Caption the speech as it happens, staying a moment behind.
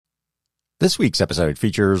This week's episode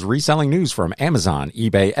features reselling news from Amazon,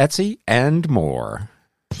 eBay, Etsy, and more.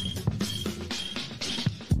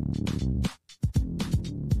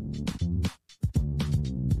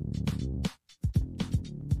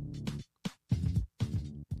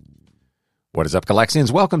 What is up, Galaxians?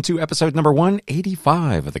 Welcome to episode number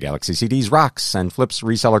 185 of the Galaxy CDs Rocks and Flips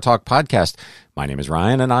Reseller Talk podcast. My name is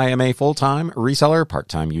Ryan, and I am a full-time reseller,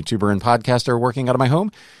 part-time YouTuber, and podcaster working out of my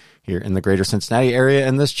home here in the greater Cincinnati area,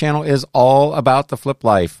 and this channel is all about the flip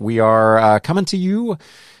life. We are coming to you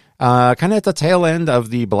kind of at the tail end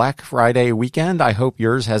of the Black Friday weekend. I hope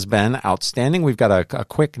yours has been outstanding. We've got a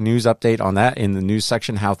quick news update on that in the news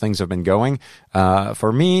section, how things have been going.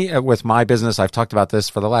 For me, with my business, I've talked about this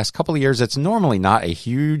for the last couple of years. It's normally not a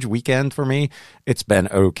huge weekend for me. It's been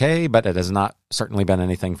okay, but it has not certainly been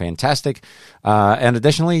anything fantastic. And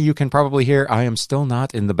additionally, you can probably hear I am still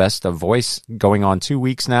not in the best of voice, going on 2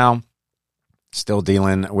 weeks now. Still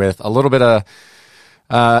dealing with a little bit of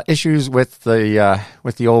issues with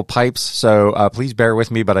the old pipes, so please bear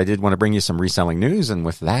with me, but I did want to bring you some reselling news, and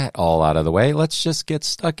with that all out of the way, let's just get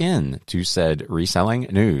stuck in to said reselling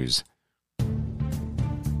news.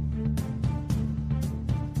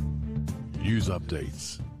 News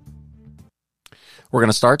updates. We're going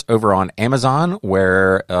to start over on Amazon,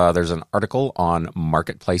 where there's an article on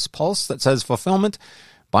Marketplace Pulse that says fulfillment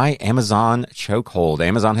by Amazon chokehold.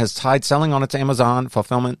 Amazon has tied selling on its Amazon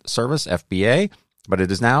Fulfillment Service, FBA, but it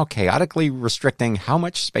is now chaotically restricting how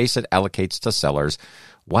much space it allocates to sellers,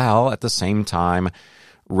 while at the same time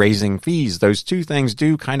raising fees. Those two things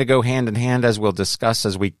do kind of go hand in hand, as we'll discuss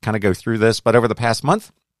as we kind of go through this. But over the past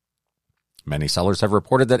month, many sellers have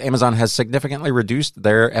reported that Amazon has significantly reduced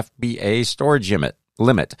their FBA storage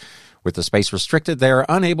limit. With the space restricted, they are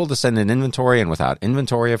unable to send in inventory, and without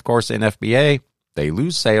inventory, of course, in FBA, they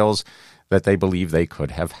lose sales that they believe they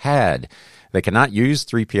could have had. They cannot use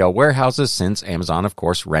 3PL warehouses since Amazon, of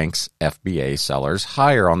course, ranks FBA sellers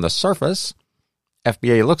higher. On the surface,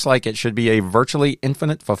 FBA looks like it should be a virtually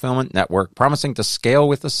infinite fulfillment network promising to scale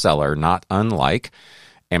with the seller, not unlike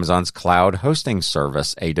Amazon's cloud hosting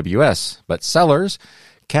service, AWS. But sellers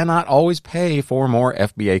cannot always pay for more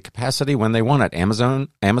FBA capacity when they want it. Amazon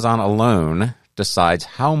alone decides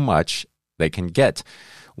how much they can get.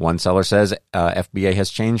 One seller says FBA has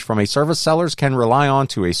changed from a service sellers can rely on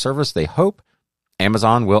to a service they hope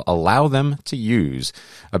Amazon will allow them to use.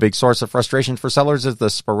 A big source of frustration for sellers is the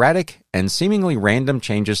sporadic and seemingly random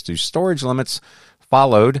changes to storage limits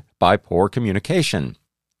followed by poor communication.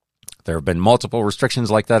 There have been multiple restrictions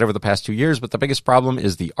like that over the past 2 years, but the biggest problem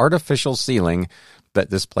is the artificial ceiling that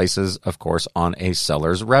this places, of course, on a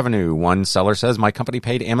seller's revenue. One seller says, "My company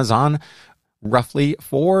paid Amazon roughly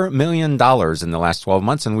 $4 million in the last 12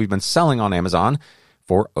 months, and we've been selling on Amazon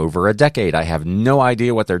for over a decade. I have no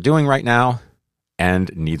idea what they're doing right now,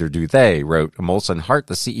 and neither do they," wrote Molson Hart,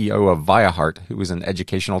 the CEO of ViaHeart, who is an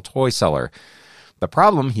educational toy seller. "The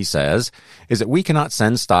problem," he says, "is that we cannot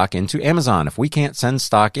send stock into Amazon. If we can't send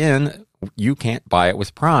stock in, you can't buy it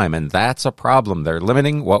with Prime, and that's a problem. They're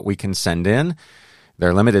limiting what we can send in.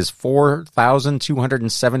 Their limit is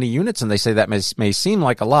 4,270 units, and they say that may seem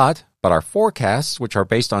like a lot, but our forecasts, which are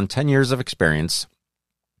based on 10 years of experience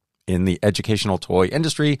in the educational toy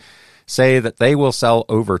industry, say that they will sell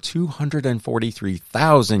over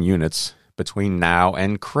 243,000 units between now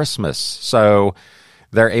and Christmas." So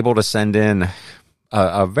they're able to send in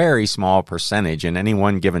a very small percentage in any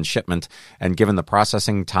one given shipment, and given the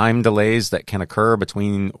processing time delays that can occur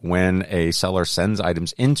between when a seller sends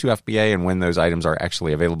items into FBA and when those items are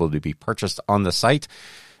actually available to be purchased on the site,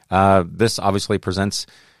 this obviously presents,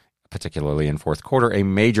 particularly in fourth quarter, a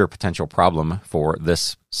major potential problem for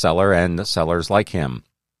this seller and sellers like him.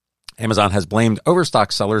 Amazon has blamed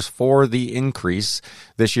overstock sellers for the increase.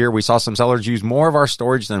 This year, we saw some sellers use more of our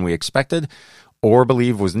storage than we expected or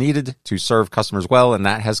believe was needed to serve customers well, and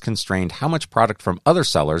that has constrained how much product from other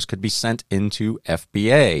sellers could be sent into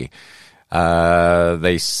FBA.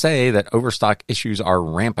 They say that overstock issues are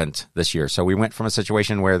rampant this year. So we went from a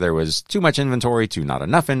situation where there was too much inventory to not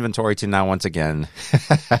enough inventory to now, once again,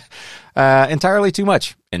 entirely too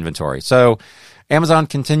much inventory. So Amazon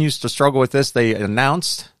continues to struggle with this. They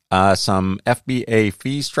announced some FBA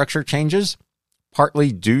fee structure changes,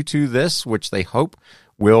 partly due to this, which they hope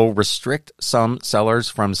will restrict some sellers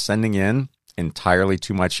from sending in entirely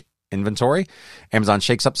too much inventory. Amazon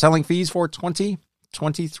shakes up selling fees for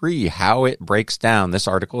 2023. How it breaks down. This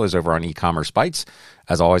article is over on E-Commerce Bytes.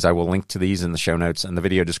 As always, I will link to these in the show notes and the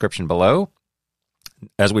video description below.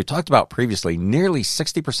 As we've talked about previously, nearly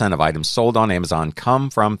 60% of items sold on Amazon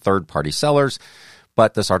come from third-party sellers.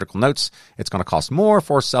 But this article notes it's going to cost more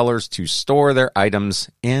for sellers to store their items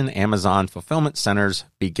in Amazon fulfillment centers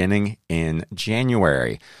beginning in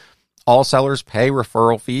January. All sellers pay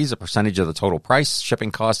referral fees, a percentage of the total price,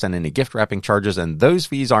 shipping costs, and any gift wrapping charges, and those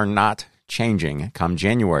fees are not changing come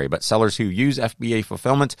January. But sellers who use FBA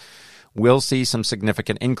fulfillment will see some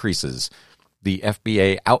significant increases. The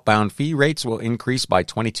FBA outbound fee rates will increase by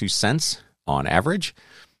 22 cents on average.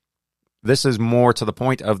 This is more to the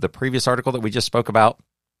point of the previous article that we just spoke about.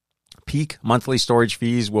 Peak monthly storage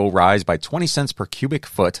fees will rise by 20 cents per cubic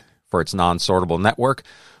foot for its non-sortable network.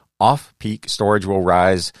 Off-peak storage will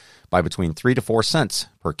rise by between 3 to 4 cents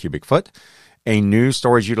per cubic foot. A new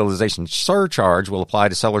storage utilization surcharge will apply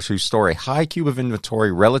to sellers who store a high cube of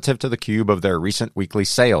inventory relative to the cube of their recent weekly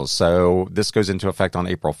sales. So this goes into effect on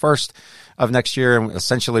April 1st of next year. And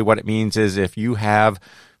essentially what it means is if you have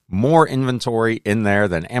more inventory in there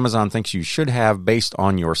than Amazon thinks you should have based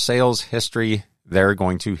on your sales history, they're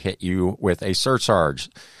going to hit you with a surcharge.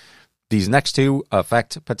 These next two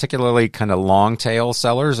affect particularly kind of long tail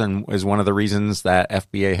sellers and is one of the reasons that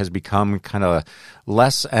FBA has become kind of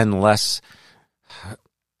less and less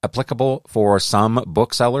applicable for some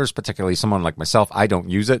booksellers, particularly someone like myself. I don't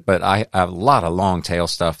use it, but I have a lot of long tail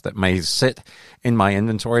stuff that may sit in my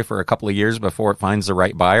inventory for a couple of years before it finds the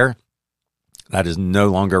right buyer. That is no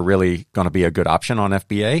longer really going to be a good option on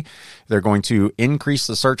FBA. They're going to increase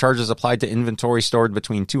the surcharges applied to inventory stored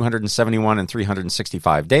between 271 and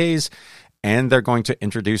 365 days. And they're going to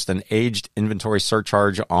introduce an aged inventory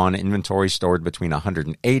surcharge on inventory stored between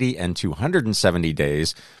 180 and 270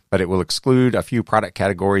 days, but it will exclude a few product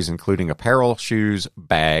categories, including apparel, shoes,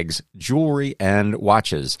 bags, jewelry, and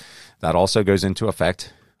watches. That also goes into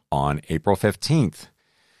effect on April 15th.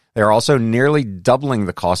 They're also nearly doubling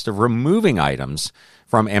the cost of removing items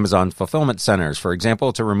from Amazon fulfillment centers. For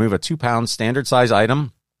example, to remove a 2-pound standard size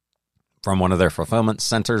item from one of their fulfillment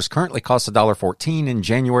centers currently costs $1.14. In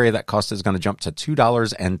January, that cost is going to jump to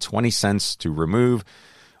 $2.20 to remove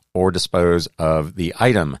or dispose of the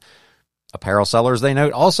item. Apparel sellers, they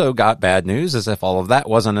note, also got bad news. As if all of that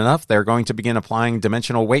wasn't enough, they're going to begin applying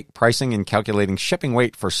dimensional weight pricing and calculating shipping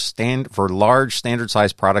weight for large standard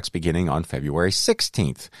size products beginning on February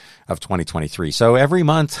 16th of 2023. So every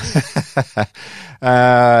month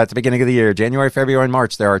at the beginning of the year, January, February, and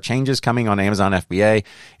March, there are changes coming on Amazon FBA.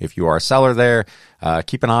 If you are a seller there,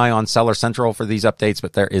 keep an eye on Seller Central for these updates,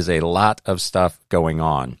 but there is a lot of stuff going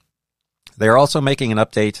on. They are also making an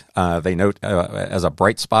update. They note as a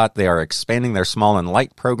bright spot, they are expanding their small and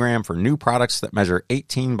light program for new products that measure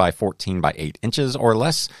 18 by 14 by 8 inches or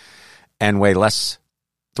less and weigh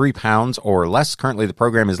 3 pounds or less. Currently, the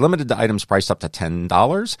program is limited to items priced up to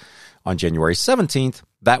 $10. On January 17th,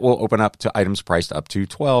 that will open up to items priced up to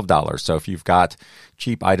 $12. So if you've got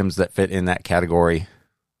cheap items that fit in that category,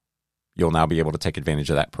 you'll now be able to take advantage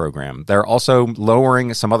of that program. They're also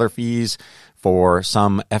lowering some other fees for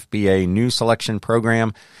some FBA new selection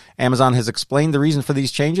program. Amazon has explained the reason for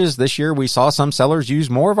these changes. This year, we saw some sellers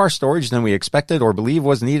use more of our storage than we expected or believe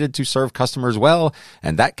was needed to serve customers well,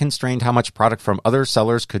 and that constrained how much product from other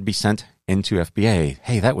sellers could be sent into FBA.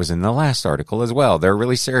 Hey, that was in the last article as well. They're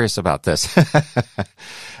really serious about this.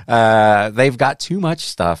 They've got too much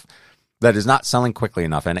stuff that is not selling quickly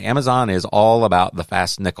enough, and Amazon is all about the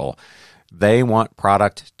fast nickel. They want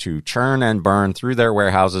product to churn and burn through their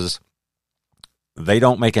warehouses. They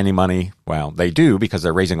don't make any money. Well, they do because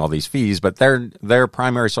they're raising all these fees, but their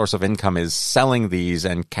primary source of income is selling these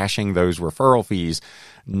and cashing those referral fees,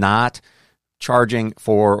 not charging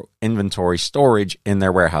for inventory storage in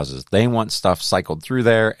their warehouses. They want stuff cycled through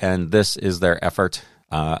there, and this is their effort,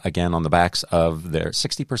 again, on the backs of their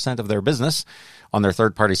 60% of their business on their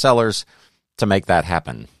third-party sellers to make that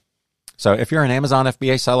happen. So if you're an Amazon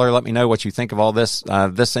FBA seller, let me know what you think of all this.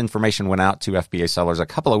 This information went out to FBA sellers a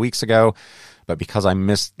couple of weeks ago, but because I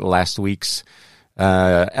missed last week's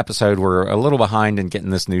episode, we're a little behind in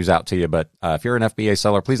getting this news out to you. But if you're an FBA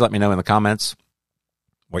seller, please let me know in the comments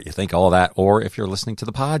what you think of all that. Or if you're listening to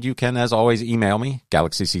the pod, you can, as always, email me,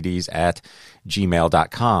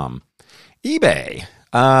 galaxycds@gmail.com. eBay.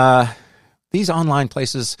 These online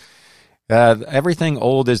places, everything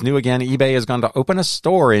old is new again. eBay is going to open a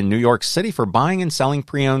store in New York City for buying and selling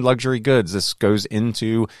pre-owned luxury goods. This goes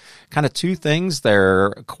into kind of two things.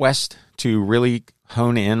 Their quest to really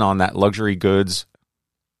hone in on that luxury goods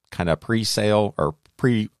kind of pre-sale or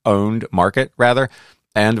pre-owned market, rather.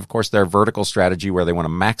 And, of course, their vertical strategy where they want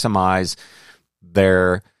to maximize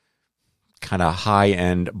their kind of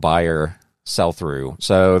high-end buyer sell-through.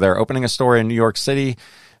 So they're opening a store in New York City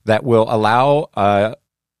that will allow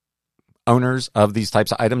owners of these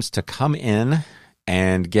types of items to come in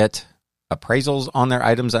and get appraisals on their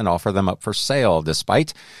items and offer them up for sale.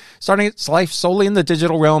 Despite starting its life solely in the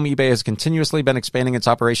digital realm, eBay has continuously been expanding its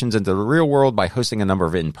operations into the real world by hosting a number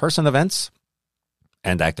of in-person events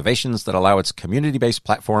and activations that allow its community-based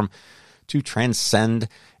platform to transcend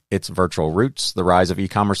its virtual roots. The rise of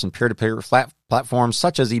e-commerce and peer-to-peer platforms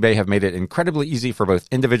such as eBay have made it incredibly easy for both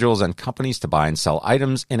individuals and companies to buy and sell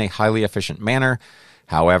items in a highly efficient manner.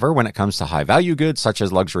 However, when it comes to high-value goods such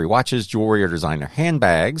as luxury watches, jewelry, or designer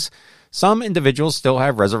handbags, some individuals still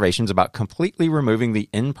have reservations about completely removing the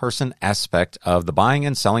in-person aspect of the buying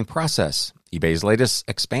and selling process. eBay's latest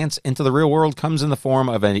expanse into the real world comes in the form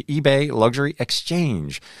of an eBay Luxury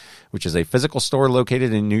Exchange, which is a physical store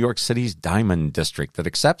located in New York City's Diamond District that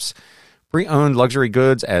accepts pre-owned luxury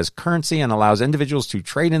goods as currency and allows individuals to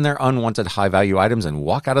trade in their unwanted high-value items and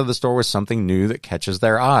walk out of the store with something new that catches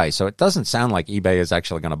their eye. So it doesn't sound like eBay is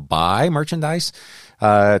actually going to buy merchandise.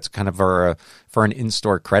 It's kind of for an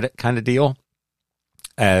in-store credit kind of deal.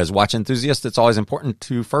 As watch enthusiasts, it's always important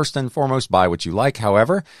to first and foremost buy what you like.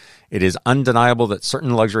 However, it is undeniable that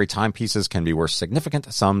certain luxury timepieces can be worth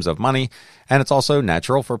significant sums of money, and it's also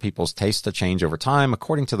natural for people's taste to change over time.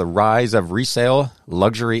 According to the rise of resale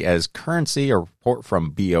luxury as currency, a report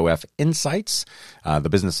from BOF Insights, the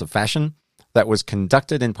business of fashion, that was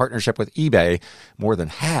conducted in partnership with eBay, more than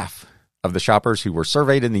half of the shoppers who were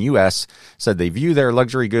surveyed in the U.S. said they view their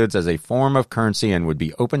luxury goods as a form of currency and would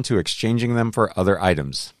be open to exchanging them for other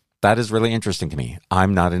items. That is really interesting to me.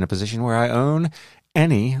 I'm not in a position where I own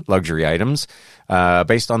any luxury items.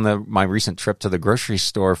 Based on my recent trip to the grocery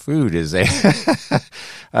store, food is a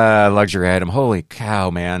luxury item. Holy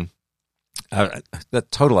cow, man. The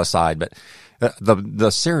total aside, but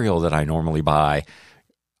the cereal that I normally buy,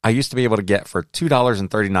 I used to be able to get for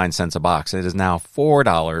 $2.39 a box. It is now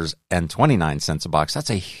 $4.29 a box. That's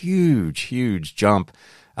a huge, huge jump.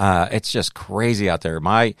 It's just crazy out there.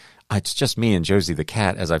 It's just me and Josie the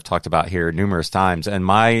cat, as I've talked about here numerous times. And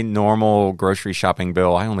my normal grocery shopping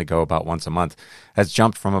bill, I only go about once a month, has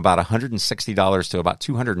jumped from about $160 to about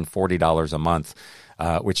 $240 a month,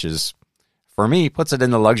 which is, for me, puts it in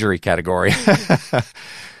the luxury category.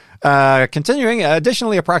 Continuing,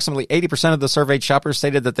 additionally, approximately 80% of the surveyed shoppers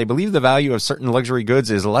stated that they believe the value of certain luxury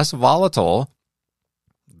goods is less volatile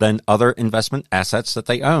than other investment assets that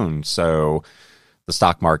they own. So the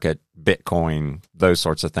stock market, Bitcoin, those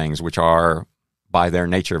sorts of things, which are by their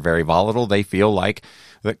nature very volatile. They feel like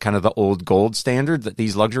that kind of the old gold standard, that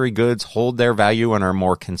these luxury goods hold their value and are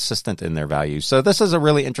more consistent in their value. So this is a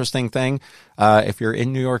really interesting thing. If you're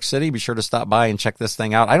in New York City, be sure to stop by and check this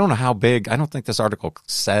thing out. I don't know how big. I don't think this article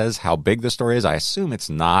says how big the store is. I assume it's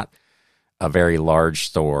not a very large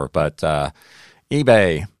store, but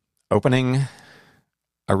eBay opening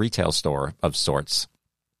a retail store of sorts.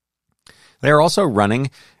 They are also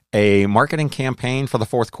running a marketing campaign for the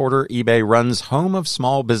fourth quarter. eBay runs Home of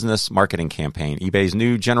Small Business marketing campaign. eBay's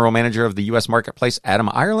new general manager of the U.S. marketplace, Adam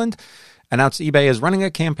Ireland, announced eBay is running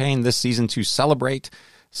a campaign this season to celebrate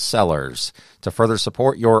sellers. To further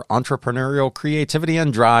support your entrepreneurial creativity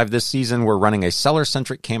and drive, this season we're running a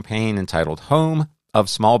seller-centric campaign entitled Home of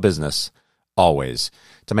Small Business Always,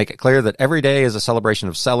 to make it clear that every day is a celebration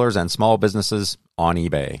of sellers and small businesses on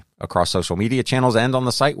eBay. Across social media channels and on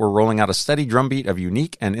the site, we're rolling out a steady drumbeat of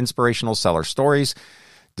unique and inspirational seller stories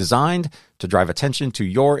designed to drive attention to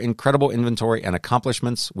your incredible inventory and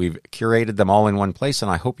accomplishments. We've curated them all in one place,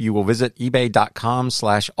 and I hope you will visit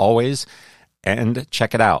ebay.com/always and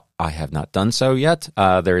check it out. I have not done so yet.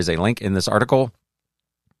 There is a link in this article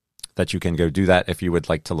that you can go do that if you would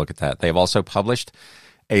like to look at that. They have also published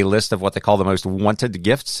a list of what they call the most wanted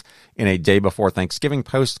gifts in a day before Thanksgiving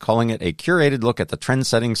post, calling it a curated look at the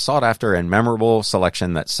trend-setting, sought-after, and memorable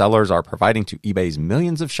selection that sellers are providing to eBay's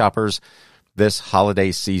millions of shoppers this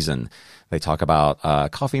holiday season. They talk about a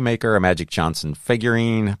coffee maker, a Magic Johnson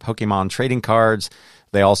figurine, Pokemon trading cards.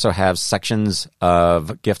 They also have sections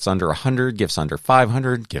of gifts under 100, gifts under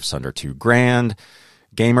 500, gifts under $2,000,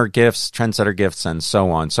 gamer gifts, trendsetter gifts, and so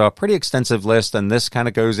on. So a pretty extensive list, and this kind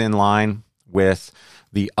of goes in line with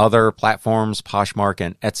the other platforms, Poshmark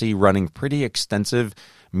and Etsy, running pretty extensive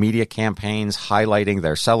media campaigns highlighting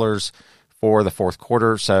their sellers for the fourth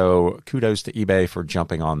quarter. So kudos to eBay for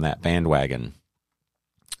jumping on that bandwagon.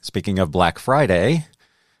 Speaking of Black Friday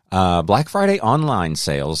online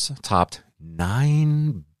sales topped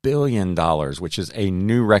 $9 billion, which is a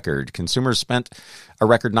new record. Consumers spent a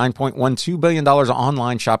record $9.12 billion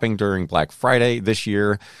online shopping during Black Friday this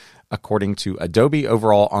year. According to Adobe,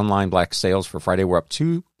 overall online Black sales for Friday were up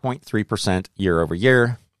 2.3% year over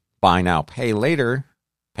year. Buy now, pay later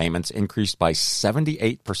payments increased by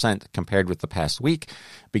 78% compared with the past week,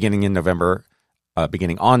 beginning in November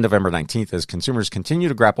beginning on November 19th as consumers continue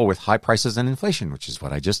to grapple with high prices and inflation, which is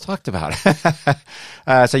what I just talked about.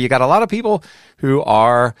 So you got a lot of people who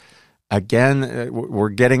are, again, we're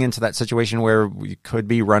getting into that situation where we could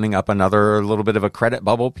be running up another little bit of a credit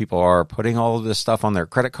bubble. People are putting all of this stuff on their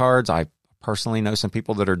credit cards. I personally know some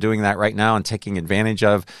people that are doing that right now and taking advantage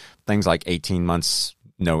of things like 18 months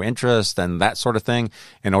no interest and that sort of thing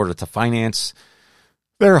in order to finance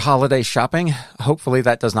their holiday shopping. Hopefully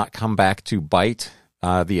that does not come back to bite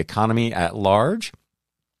the economy at large.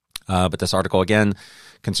 But this article, again,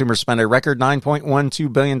 consumers spent a record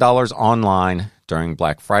 $9.12 billion online during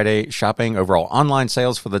Black Friday shopping. Overall online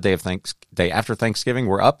sales for the day after Thanksgiving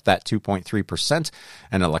were up that 2.3%,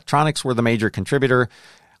 and electronics were the major contributor.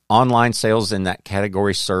 Online sales in that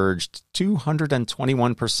category surged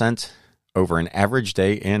 221% over an average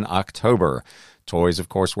day in October. Toys, of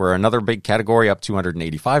course, were another big category, up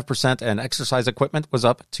 285%, and exercise equipment was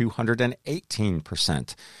up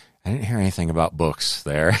 218%. I didn't hear anything about books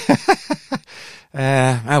there.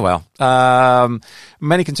 Oh well.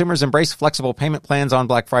 Many consumers embrace flexible payment plans on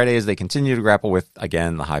Black Friday as they continue to grapple with,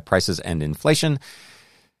 again, the high prices and inflation.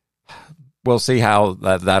 We'll see how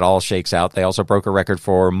that all shakes out. They also broke a record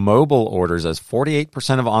for mobile orders as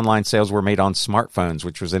 48% of online sales were made on smartphones,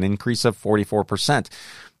 which was an increase of 44%.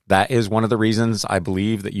 That is one of the reasons I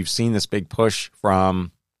believe that you've seen this big push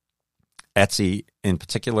from Etsy in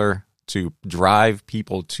particular to drive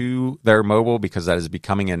people to their mobile, because that is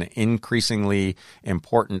becoming an increasingly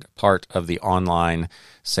important part of the online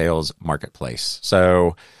sales marketplace.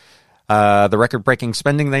 So the record-breaking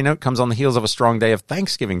spending, they note, comes on the heels of a strong day of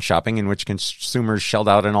Thanksgiving shopping in which consumers shelled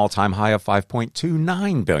out an all-time high of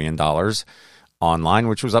 $5.29 billion online,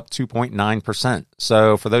 which was up 2.9%.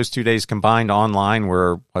 So for those 2 days combined, online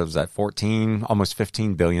were, what was that, almost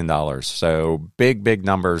 $15 billion. So big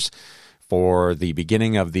numbers for the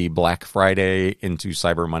beginning of the Black Friday into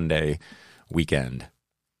Cyber Monday weekend.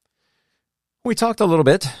 We talked a little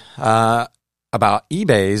bit about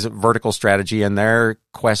eBay's vertical strategy and their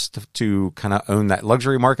quest to kind of own that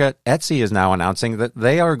luxury market. Etsy is now announcing that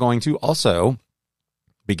they are going to also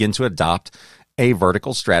begin to adopt a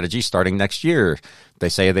vertical strategy starting next year. They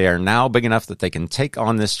say they are now big enough that they can take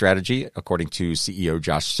on this strategy, according to CEO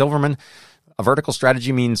Josh Silverman. A vertical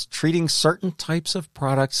strategy means treating certain types of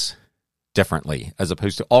products differently, as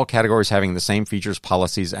opposed to all categories having the same features,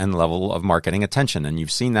 policies, and level of marketing attention. And you've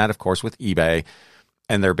seen that, of course, with eBay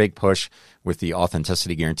and their big push with the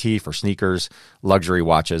authenticity guarantee for sneakers, luxury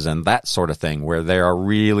watches, and that sort of thing, where they are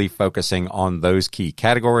really focusing on those key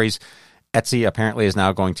categories. Etsy apparently is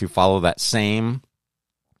now going to follow that same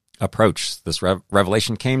approach. This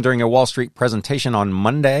revelation came during a Wall Street presentation on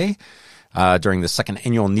Monday during the second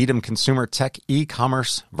annual Needham Consumer Tech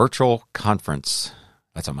e-commerce virtual conference.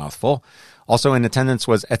 That's a mouthful. Also in attendance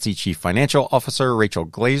was Etsy Chief Financial Officer Rachel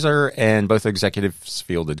Glazer, and both executives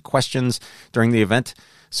fielded questions. During the event,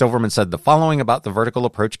 Silverman said the following about the vertical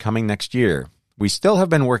approach coming next year. We still have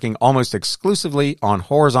been working almost exclusively on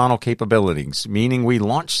horizontal capabilities, meaning we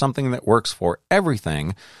launch something that works for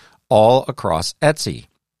everything all across Etsy.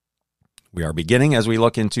 We are beginning, as we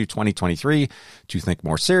look into 2023, to think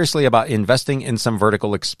more seriously about investing in some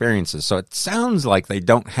vertical experiences. So it sounds like they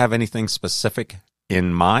don't have anything specific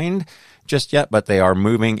in mind just yet, but they are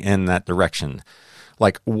moving in that direction.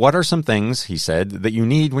 Like, what are some things, he said, that you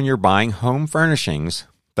need when you're buying home furnishings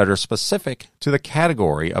that are specific to the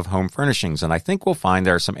category of home furnishings? And I think we'll find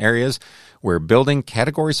there are some areas where building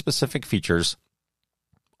category-specific features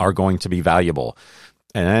are going to be valuable.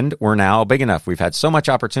 And we're now big enough. We've had so much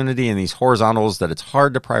opportunity in these horizontals that it's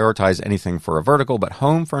hard to prioritize anything for a vertical, but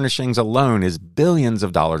home furnishings alone is billions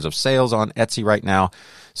of dollars of sales on Etsy right now.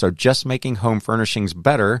 So just making home furnishings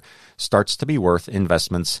better starts to be worth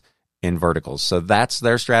investments in verticals. So that's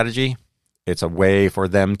their strategy. It's a way for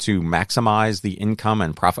them to maximize the income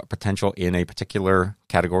and profit potential in a particular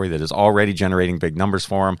category that is already generating big numbers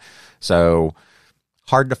for them. So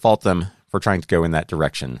hard to fault them for trying to go in that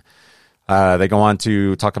direction. They go on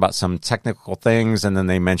to talk about some technical things, and then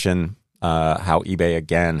they mention how eBay,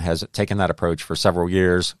 again, has taken that approach for several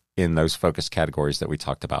years in those focus categories that we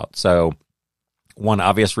talked about. So one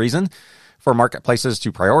obvious reason for marketplaces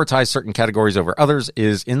to prioritize certain categories over others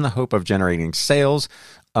is in the hope of generating sales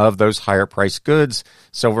of those higher priced goods.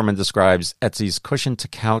 Silverman describes Etsy's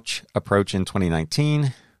cushion-to-couch approach in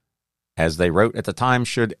 2019. As they wrote at the time,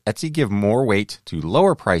 should Etsy give more weight to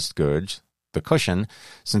lower priced goods, the cushion,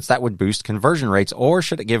 since that would boost conversion rates, or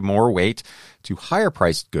should it give more weight to higher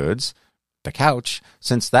priced goods, the couch,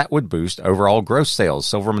 since that would boost overall gross sales?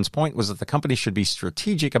 Silverman's point was that the company should be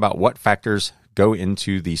strategic about what factors go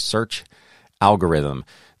into the search algorithm.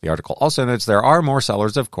 The article also notes there are more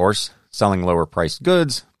sellers, of course, selling lower priced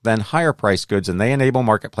goods than higher priced goods, and they enable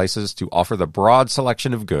marketplaces to offer the broad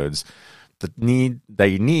selection of goods that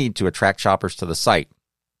they need to attract shoppers to the site.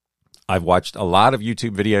 I've watched a lot of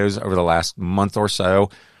YouTube videos over the last month or so,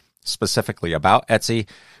 specifically about Etsy,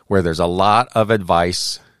 where there's a lot of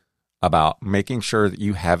advice about making sure that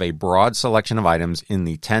you have a broad selection of items in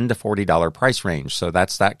the $10 to $40 price range. So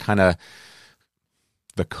that's that kind of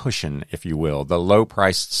the cushion, if you will, the low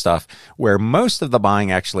priced stuff where most of the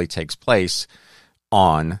buying actually takes place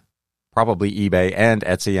on probably eBay and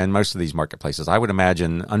Etsy and most of these marketplaces. I would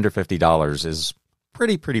imagine under $50 is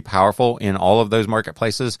pretty powerful in all of those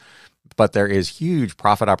marketplaces, but there is huge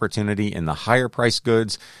profit opportunity in the higher priced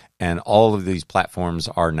goods, and all of these platforms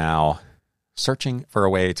are now searching for a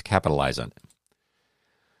way to capitalize on it.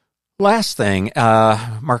 Last thing,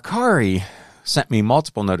 Mercari sent me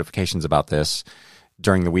multiple notifications about this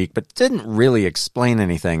during the week, but didn't really explain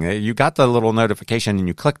anything. You got the little notification and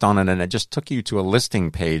you clicked on it, and it just took you to a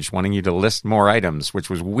listing page wanting you to list more items, which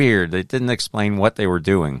was weird. It didn't explain what they were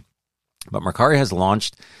doing. But Mercari has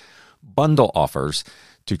launched bundle offers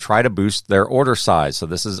to try to boost their order size. So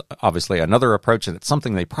this is obviously another approach, and it's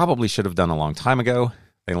something they probably should have done a long time ago.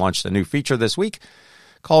 They launched a new feature this week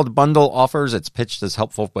called bundle offers. It's pitched as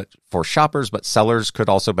helpful for shoppers, but sellers could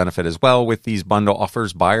also benefit as well. With these bundle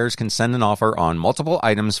offers, buyers can send an offer on multiple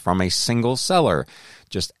items from a single seller.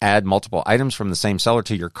 Just add multiple items from the same seller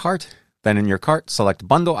to your cart. Then in your cart, select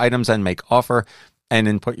bundle items and make offer, and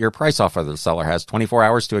input your price offer. The seller has 24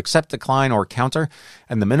 hours to accept, decline, or counter,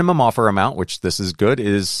 and the minimum offer amount, which this is good,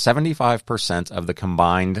 is 75% of the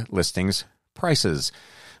combined listings prices.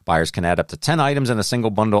 Buyers can add up to 10 items in a single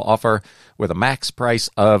bundle offer with a max price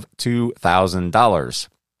of $2,000.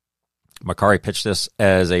 Mercari pitched this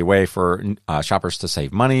as a way for shoppers to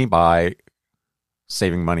save money by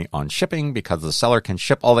saving money on shipping, because the seller can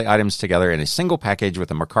ship all the items together in a single package with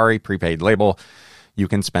a Mercari prepaid label. You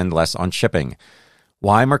can spend less on shipping.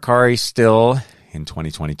 Why Mercari still in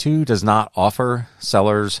 2022 does not offer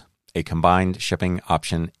sellers a combined shipping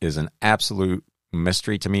option is an absolute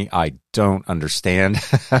mystery to me. I don't understand.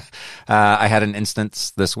 I had an instance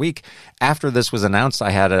this week. After this was announced, I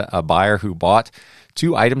had a buyer who bought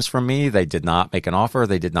 2 items from me. They did not make an offer.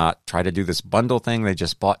 They did not try to do this bundle thing. They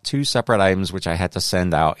just bought 2 separate items, which I had to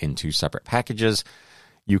send out in 2 separate packages.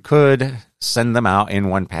 You could send them out in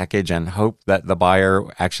one package and hope that the buyer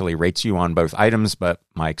actually rates you on both items, but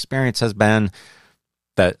my experience has been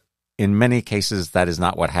that in many cases that is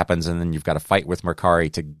not what happens, and then you've got to fight with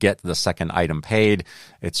Mercari to get the second item paid.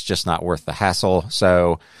 It's just not worth the hassle.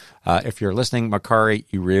 So if you're listening, Mercari,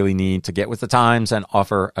 you really need to get with the times and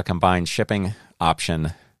offer a combined shipping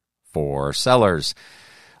option for sellers.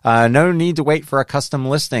 No need to wait for a custom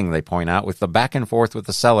listing, they point out, with the back and forth with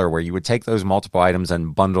the seller where you would take those multiple items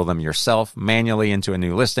and bundle them yourself manually into a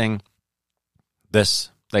new listing. This,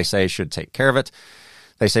 they say, should take care of it.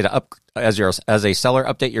 They say as a seller,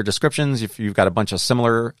 update your descriptions. If you've got a bunch of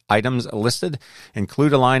similar items listed,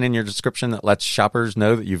 include a line in your description that lets shoppers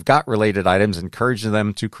know that you've got related items, encourage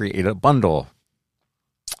them to create a bundle.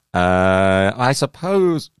 I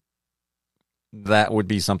suppose that would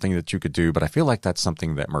be something that you could do, but I feel like that's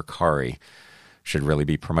something that Mercari should really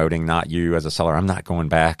be promoting, not you as a seller. I'm not going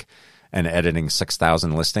back and editing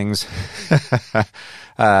 6,000 listings,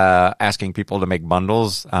 asking people to make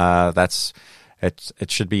bundles. It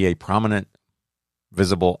should be a prominent,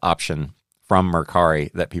 visible option from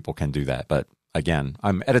Mercari that people can do that. But again,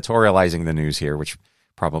 I'm editorializing the news here, which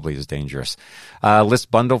probably is dangerous. List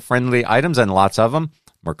bundle-friendly items, and lots of them.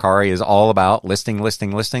 Mercari is all about listing.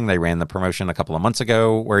 They ran the promotion a couple of months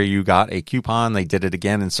ago where you got a coupon. They did it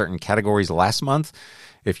again in certain categories last month.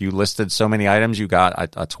 If you listed so many items, you got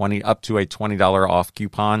up to a $20 off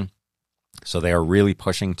coupon. So they are really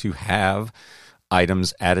pushing to have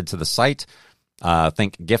items added to the site.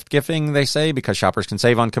 Think gift giving, they say, because shoppers can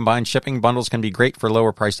save on combined shipping. Bundles can be great for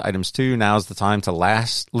lower priced items too. Now's the time to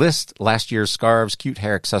list last year's scarves, cute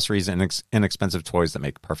hair accessories, and inexpensive toys that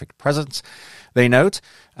make perfect presents. They note,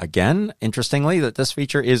 again, interestingly, that this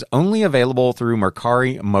feature is only available through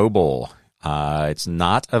Mercari Mobile. It's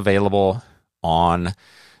not available on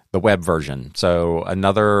the web version. So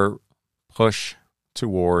another push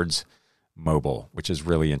towards mobile, which is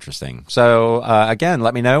really interesting. So again,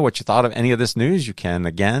 let me know what you thought of any of this news. You can,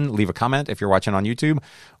 again, leave a comment if you're watching on YouTube,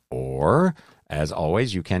 or as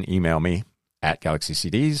always, you can email me at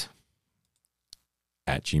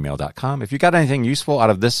galaxycds@gmail.com. If you got anything useful out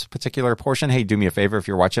of this particular portion, hey, do me a favor. If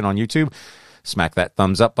you're watching on YouTube, smack that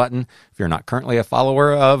thumbs up button. If you're not currently a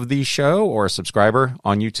follower of the show or a subscriber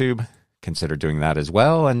on YouTube, consider doing that as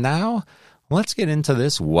well. And now let's get into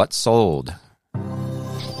this What Sold.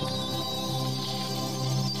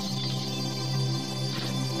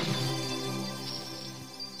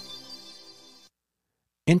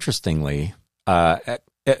 interestingly,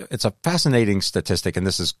 it's a fascinating statistic, and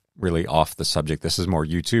this is really off the subject. This is more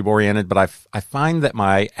YouTube oriented, but I find that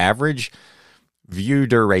my average view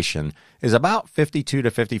duration is about 52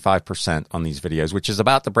 to 55% on these videos, which is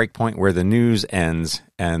about the break point where the news ends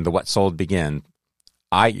and the what sold begin.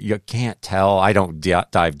 You can't tell. I don't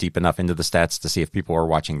dive deep enough into the stats to see if people are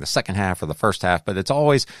watching the second half or the first half, but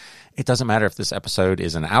it doesn't matter if this episode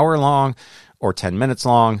is an hour long or 10 minutes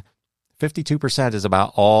long. 52% is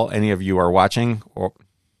about all any of you are watching. Or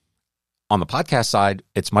on the podcast side,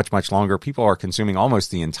 it's much, much longer. People are consuming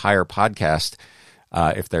almost the entire podcast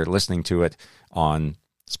if they're listening to it on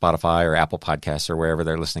Spotify or Apple Podcasts or wherever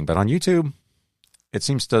they're listening. But on YouTube, it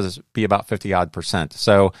seems to be about 50-odd%.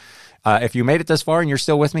 So if you made it this far and you're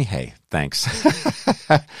still with me, hey, thanks.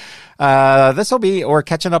 We're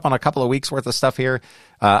catching up on a couple of weeks worth of stuff here.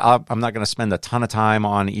 I'm not going to spend a ton of time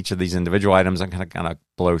on each of these individual items. I'm going to kind of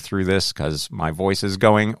blow through this because my voice is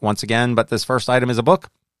going once again. But this first item is a book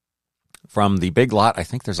from the big lot. I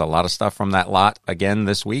think there's a lot of stuff from that lot again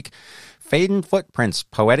this week. Faden Footprints,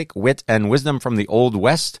 Poetic Wit and Wisdom from the Old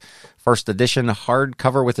West. First edition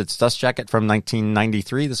hardcover with its dust jacket from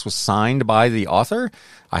 1993. This was signed by the author.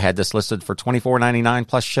 I had this listed for $24.99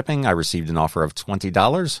 plus shipping. I received an offer of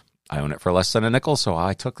 $20. I own it for less than a nickel, so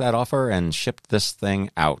I took that offer and shipped this thing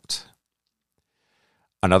out.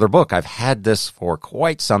 Another book. I've had this for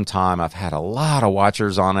quite some time. I've had a lot of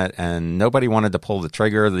watchers on it, and nobody wanted to pull the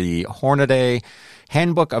trigger. The Hornaday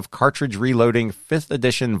Handbook of Cartridge Reloading, 5th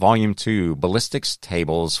edition, Volume 2, Ballistics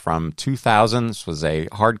Tables from 2000. This was a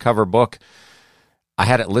hardcover book. I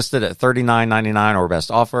had it listed at $39.99 or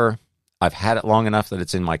best offer. I've had it long enough that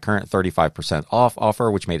it's in my current 35% off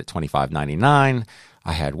offer, which made it $25.99.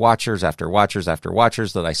 I had watchers after watchers after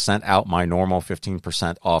watchers that I sent out my normal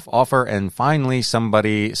 15% off offer, and finally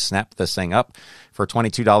somebody snapped this thing up for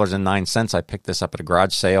 $22.09. I picked this up at a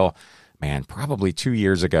garage sale, probably 2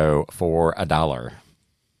 years ago for $1.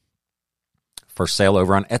 For sale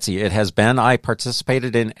over on Etsy. It has been. I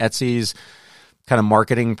participated in Etsy's kind of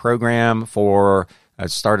marketing program it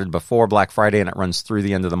started before Black Friday, and it runs through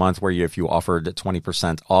the end of the month, where if you offered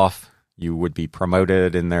 20% off, you would be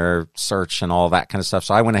promoted in their search and all that kind of stuff.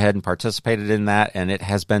 So I went ahead and participated in that, and it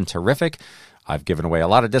has been terrific. I've given away a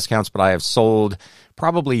lot of discounts, but I have sold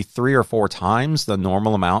probably 3 or 4 times the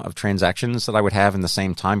normal amount of transactions that I would have in the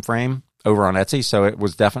same time frame over on Etsy. So it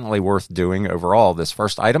was definitely worth doing overall. This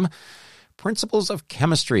first item, Principles of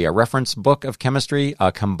Chemistry, a reference book of chemistry,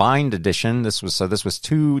 a combined edition. This was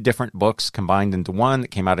 2 different books combined into one.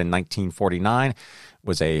 It came out in 1949. It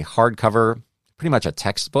was a hardcover, pretty much a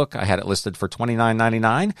textbook. I had it listed for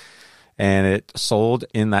 $29.99, and it sold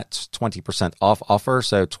in that 20% off offer.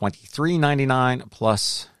 So $23.99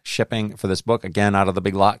 plus shipping for this book. Again, out of the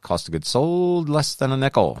big lot, cost of goods sold less than a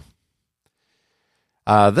nickel.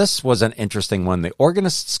 This was an interesting one. The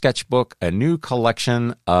Organist Sketchbook, a new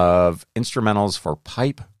collection of instrumentals for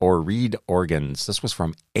pipe or reed organs. This was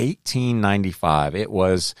from 1895. It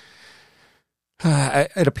was...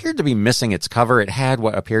 it appeared to be missing its cover. It had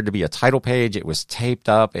what appeared to be a title page. It was taped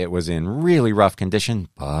up. It was in really rough condition,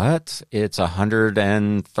 but it's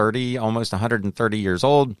 130, almost 130 years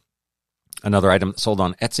old. Another item that sold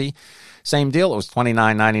on Etsy. Same deal. It was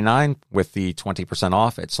 $29.99 with the 20%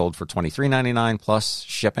 off. It sold for $23.99 plus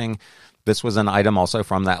shipping. This was an item also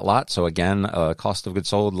from that lot. So again, cost of goods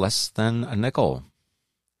sold less than a nickel.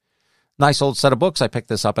 Nice old set of books. I picked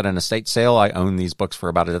this up at an estate sale. I own these books for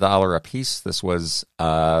about $1 a piece. This was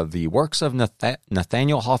the Works of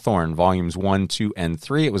Nathaniel Hawthorne, volumes 1, 2, and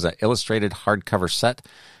 3. It was an illustrated hardcover set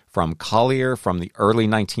from Collier from the early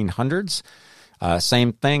 1900s.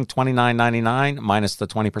 Same thing, $29.99 minus the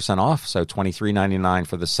 20% off, so $23.99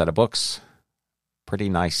 for this set of books. Pretty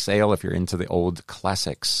nice sale if you're into the old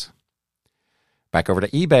classics. Back over to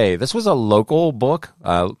eBay. This was a local book,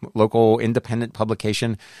 local independent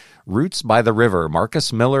publication, Roots by the River,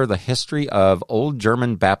 Marcus Miller, The History of Old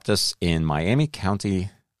German Baptists in Miami County,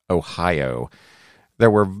 Ohio. There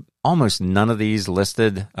were almost none of these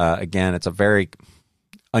listed. Again, it's a very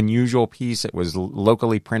unusual piece. It was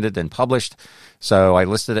locally printed and published, so I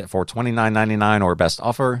listed it for $29.99 or best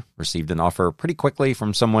offer. Received an offer pretty quickly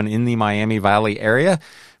from someone in the Miami Valley area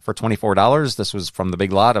for $24. This was from the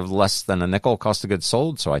big lot of less than a nickel cost of goods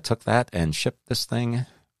sold, so I took that and shipped this thing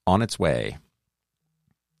on its way.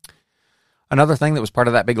 Another thing that was part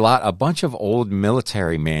of that big lot, a bunch of old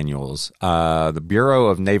military manuals, the Bureau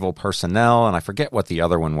of Naval Personnel, and I forget what the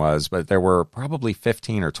other one was, but there were probably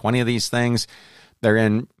 15 or 20 of these things. They're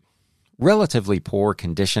in relatively poor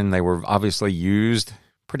condition. They were obviously used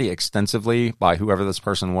pretty extensively by whoever this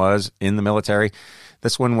person was in the military.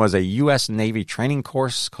 This one was a U.S. Navy training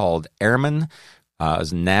course called Airman. It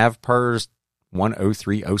was NavPers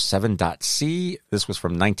 10307.C. This was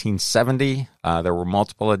from 1970. There were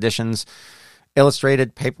multiple editions.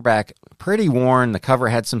 Illustrated, paperback, pretty worn. The cover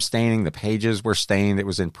had some staining. The pages were stained. It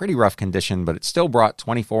was in pretty rough condition, but it still brought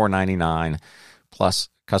 $24.99 plus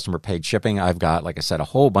customer paid shipping. I've got, like I said, a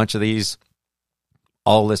whole bunch of these,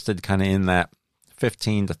 all listed kind of in that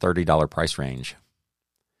 $15 to $30 price range.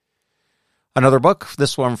 Another book,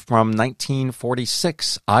 this one from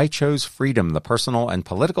 1946, I Chose Freedom, The Personal and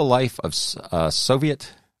Political Life of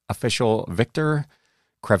Soviet Official Viktor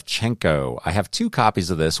Kravchenko. I have two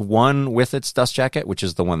copies of this, one with its dust jacket, which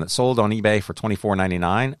is the one that sold on eBay for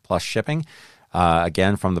 $24.99 plus shipping,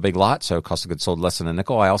 again from the big lot, so cost of goods sold less than a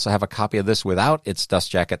nickel. I also have a copy of this without its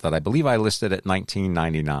dust jacket that I believe I listed at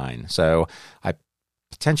 $19.99. So I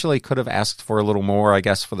potentially could have asked for a little more, I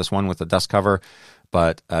guess, for this one with the dust cover,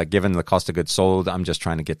 but given the cost of goods sold, I'm just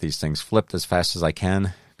trying to get these things flipped as fast as I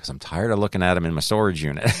can because I'm tired of looking at them in my storage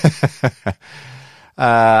unit.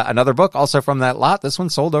 Another book also from that lot. This one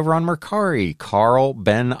sold over on Mercari. Carl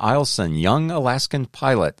Ben Eielson, Young Alaskan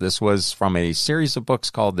Pilot. This was from a series of books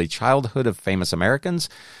called The Childhood of Famous Americans.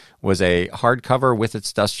 Was a hardcover with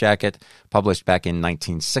its dust jacket, published back in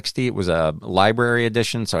 1960. It was a library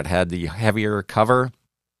edition, so it had the heavier cover.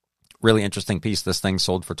 Really interesting piece. This thing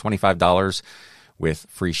sold for $25 with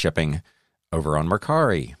free shipping over on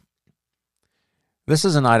Mercari. This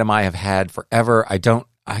is an item I have had forever. I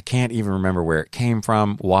can't even remember where it came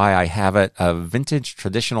from, why I have it. A vintage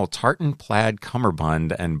traditional tartan plaid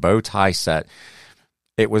cummerbund and bow tie set.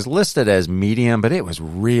 It was listed as medium, but it was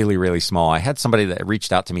really, really small. I had somebody that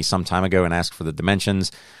reached out to me some time ago and asked for the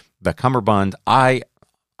dimensions. The cummerbund,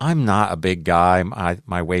 I'm not a big guy.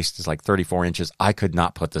 My waist is like 34 inches. I could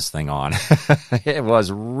not put this thing on. It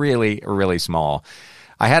was really, really small.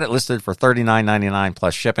 I had it listed for $39.99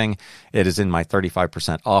 plus shipping. It is in my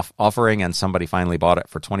 35% off offering, and somebody finally bought it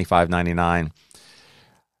for $25.99.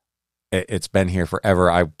 It's been here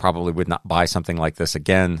forever. I probably would not buy something like this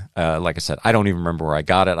again. Like I said, I don't even remember where I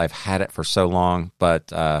got it. I've had it for so long, but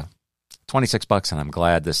 $26, and I'm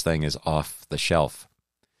glad this thing is off the shelf.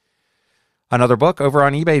 Another book over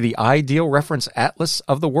on eBay, The Ideal Reference Atlas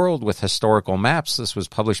of the World with Historical Maps. This was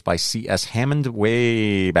published by C.S. Hammond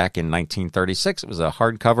way back in 1936. It was a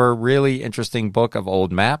hardcover, really interesting book of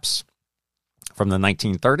old maps from the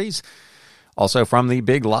 1930s. Also from the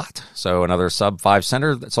big lot. So another sub 5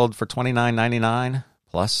 center that sold for $29.99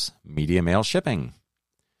 plus media mail shipping.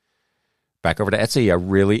 Back over to Etsy, a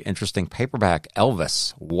really interesting paperback,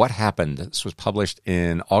 Elvis, What Happened? This was published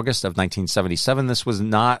in August of 1977. This was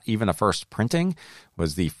not even a first printing.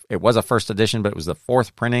 It was a first edition, but it was the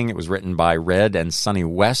fourth printing. It was written by Red and Sonny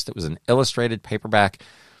West. It was an illustrated paperback.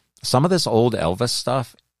 Some of this old Elvis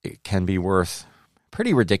stuff, it can be worth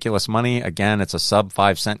pretty ridiculous money. Again, it's a sub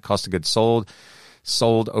 5 cent cost of goods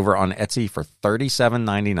sold over on Etsy for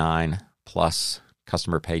 $37.99 plus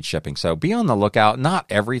customer paid shipping. So be on the lookout. Not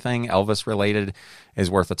everything Elvis related is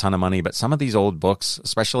worth a ton of money, but some of these old books,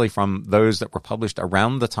 especially from those that were published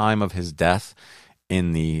around the time of his death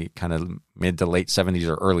in the kind of mid to late 70s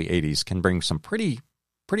or early 80s, can bring some pretty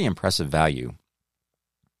impressive value.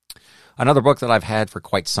 Another book that I've had for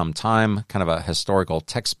quite some time, kind of a historical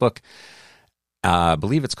textbook, I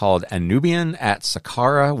believe it's called Anubian at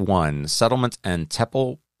Saqqara 1, Settlement and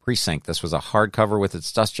Temple Precinct. This was a hardcover with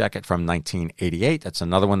its dust jacket from 1988. That's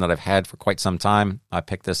another one that I've had for quite some time. I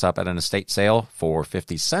picked this up at an estate sale for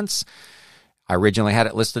 50 cents. I originally had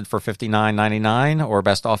it listed for $59.99 or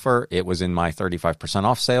best offer. It was in my 35%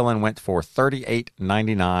 off sale and went for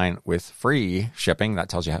 $38.99 with free shipping. That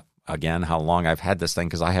tells you, again, how long I've had this thing,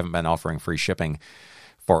 because I haven't been offering free shipping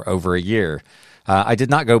for over a year. I did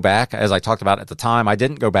not go back, as I talked about at the time, I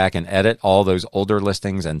didn't go back and edit all those older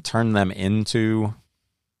listings and turn them into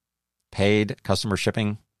paid customer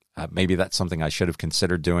shipping. Maybe that's something I should have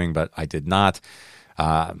considered doing, but I did not.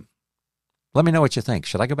 Let me know what you think.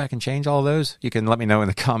 Should I go back and change all of those? You can let me know in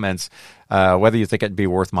the comments whether you think it'd be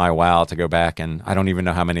worth my while to go back, and I don't even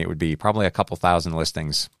know how many it would be. Probably a couple thousand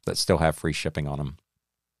listings that still have free shipping on them.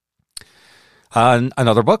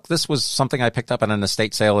 Another book. This was something I picked up at an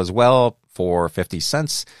estate sale as well for 50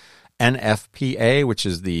 cents. NFPA, which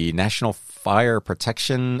is the National Fire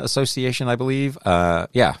Protection Association, I believe.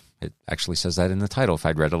 Yeah, it actually says that in the title if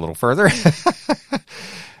I'd read a little further.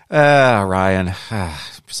 Ryan,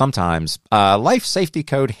 sometimes. Life Safety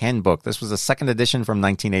Code Handbook. This was a second edition from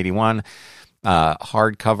 1981.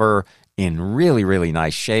 Hardcover in really, really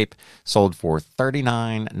nice shape. Sold for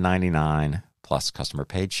 $39.99 plus customer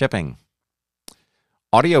paid shipping.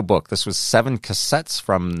 Audiobook. This was 7 cassettes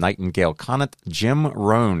from Nightingale Conant. Jim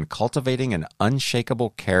Rohn, Cultivating an Unshakable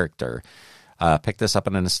Character. Picked this up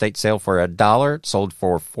in an estate sale for $1. Sold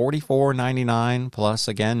for $44.99 plus,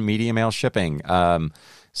 again, media mail shipping.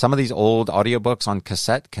 Some of these old audiobooks on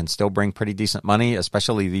cassette can still bring pretty decent money,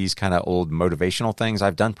 especially these kind of old motivational things.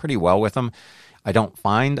 I've done pretty well with them. I don't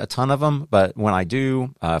find a ton of them, but when I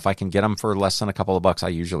do, if I can get them for less than a couple of bucks, I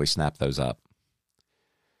usually snap those up.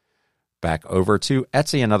 Back over to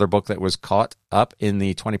Etsy, another book that was caught up in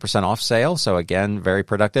the 20% off sale. So again, very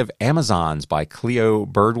productive. Amazons by Cleo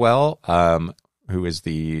Birdwell, who is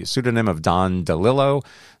the pseudonym of Don DeLillo.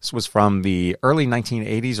 This was from the early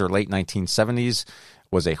 1980s or late 1970s.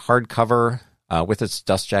 Was a hardcover with its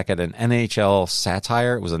dust jacket and NHL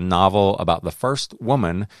satire. It was a novel about the first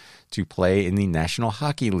woman to play in the National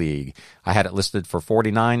Hockey League. I had it listed for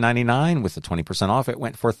 $49.99. With the 20% off, it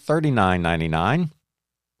went for $39.99.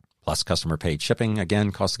 Plus customer paid shipping.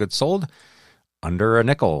 Again, cost of goods sold under a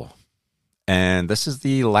nickel. And this is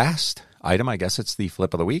the last item. I guess it's the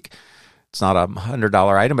flip of the week. It's not a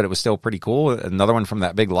 $100 item, but it was still pretty cool. Another one from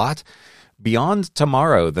that big lot. Beyond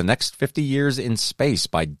Tomorrow, The Next 50 Years in Space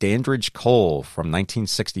by Dandridge Cole from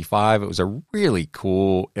 1965. It was a really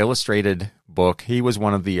cool illustrated book. He was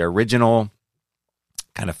one of the original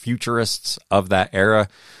kind of futurists of that era.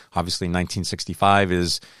 Obviously, 1965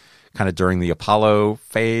 is kind of during the Apollo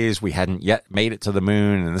phase. We hadn't yet made it to the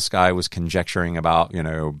moon, and this guy was conjecturing about,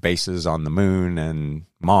 bases on the moon and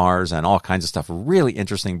Mars and all kinds of stuff. Really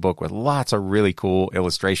interesting book with lots of really cool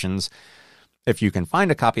illustrations. If you can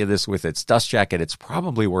find a copy of this with its dust jacket, it's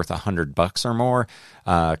probably worth $100 or more,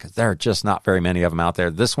 because there are just not very many of them out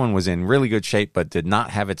there. This one was in really good shape, but did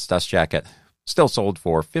not have its dust jacket. Still sold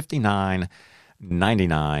for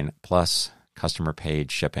 $59.99 plus customer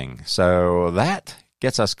paid shipping. So that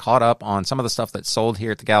gets us caught up on some of the stuff that's sold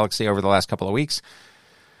here at the Galaxy over the last couple of weeks.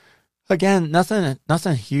 Again, nothing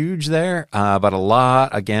huge there, but a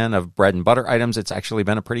lot, again, of bread and butter items. It's actually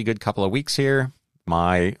been a pretty good couple of weeks here.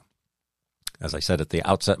 As I said at the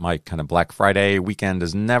outset, my kind of Black Friday weekend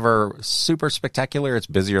is never super spectacular. It's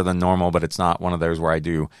busier than normal, but it's not one of those where I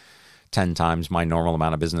do 10 times my normal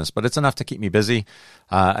amount of business. But it's enough to keep me busy,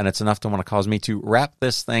 and it's enough to want to cause me to wrap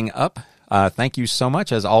this thing up. Thank you so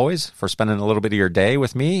much, as always, for spending a little bit of your day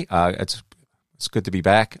with me. It's good to be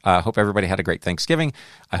back. I hope everybody had a great Thanksgiving.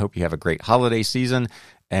 I hope you have a great holiday season.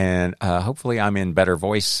 And hopefully I'm in better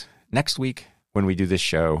voice next week when we do this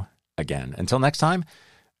show again. Until next time,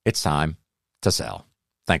 it's time to sell.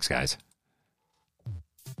 Thanks, guys.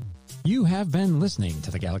 You have been listening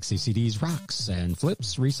to the Galaxy CDs Rocks and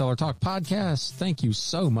Flips Reseller Talk podcast. Thank you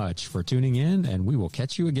so much for tuning in, and we will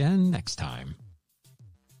catch you again next time.